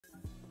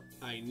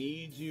I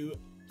need you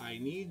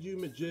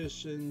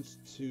magicians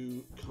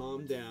to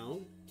calm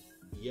down.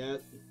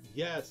 Yet,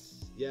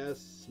 yes,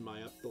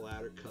 my up the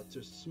ladder cuts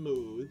are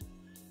smooth.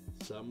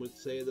 Some would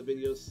say the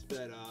video's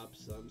sped up.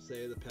 Some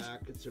say the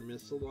packets are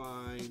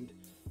misaligned.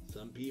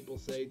 Some people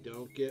say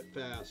don't get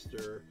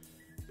faster.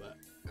 But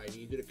I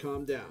need you to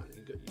calm down.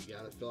 You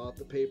got to fill out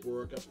the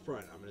paperwork up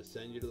front. I'm going to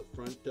send you to the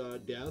front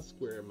desk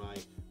where my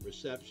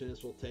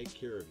receptionist will take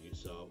care of you.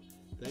 So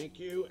thank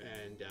you,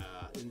 and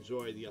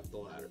enjoy the up the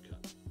ladder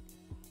cut.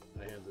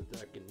 I have the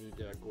deck in new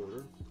deck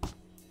order.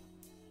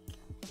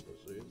 So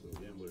here's the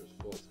Gambler's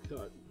False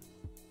Cut,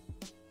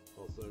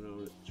 also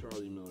known as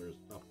Charlie Miller's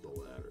Up the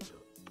Ladder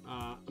Cut.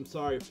 I'm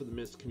sorry for the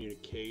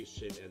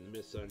miscommunication and the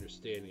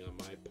misunderstanding on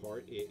my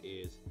part. It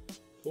is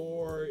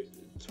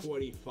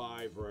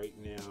 4:25 right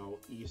now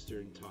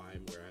Eastern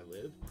time where I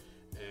live,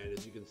 and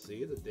as you can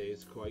see, the day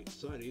is quite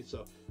sunny.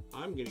 So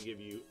I'm gonna give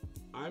you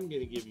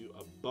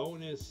a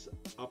bonus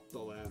up the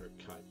ladder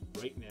cut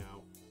right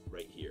now,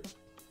 right here.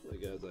 So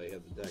guys, I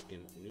have the deck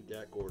in new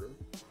deck order.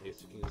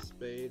 Ace of King of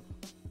Spade,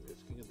 Ace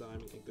of King of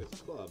Diamond, King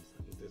of Clubs,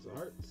 King of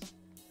Hearts.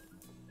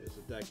 There's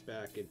the deck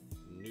back in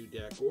new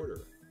deck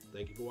order.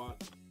 Thank you for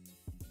watching.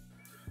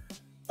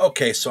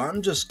 Okay, so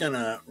I'm just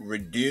gonna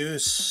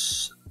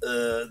reduce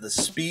the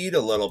speed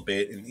a little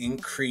bit and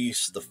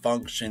increase the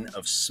function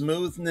of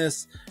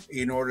smoothness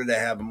in order to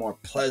have a more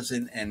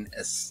pleasant and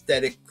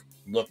aesthetic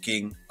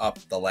looking up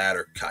the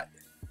ladder cut.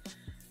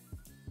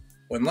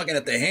 When looking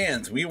at the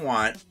hands, we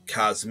want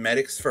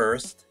cosmetics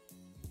first,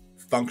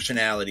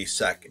 functionality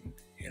second,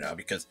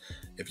 because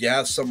if you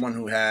have someone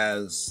who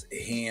has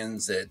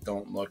hands that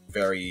don't look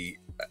very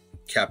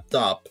kept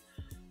up,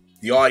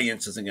 the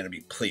audience isn't going to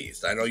be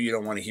pleased. I know you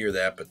don't want to hear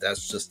that, but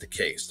that's just the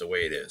case, the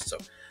way it is. So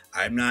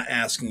I'm not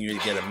asking you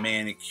to get a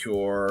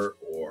manicure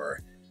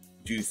or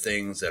do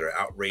things that are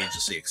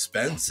outrageously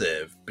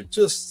expensive, but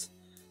just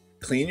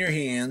clean your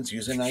hands,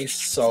 use a nice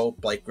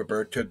soap like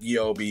Roberto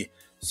Giobbi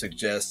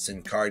suggests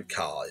in Card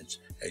College,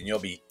 and you'll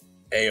be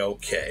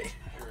A-okay.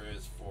 Here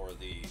is for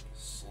the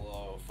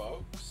slow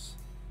folks.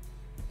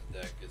 The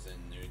deck is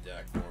in new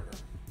deck order.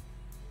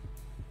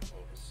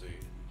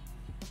 Overseed.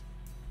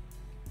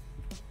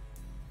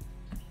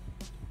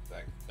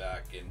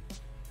 Back in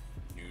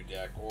new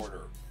deck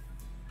order.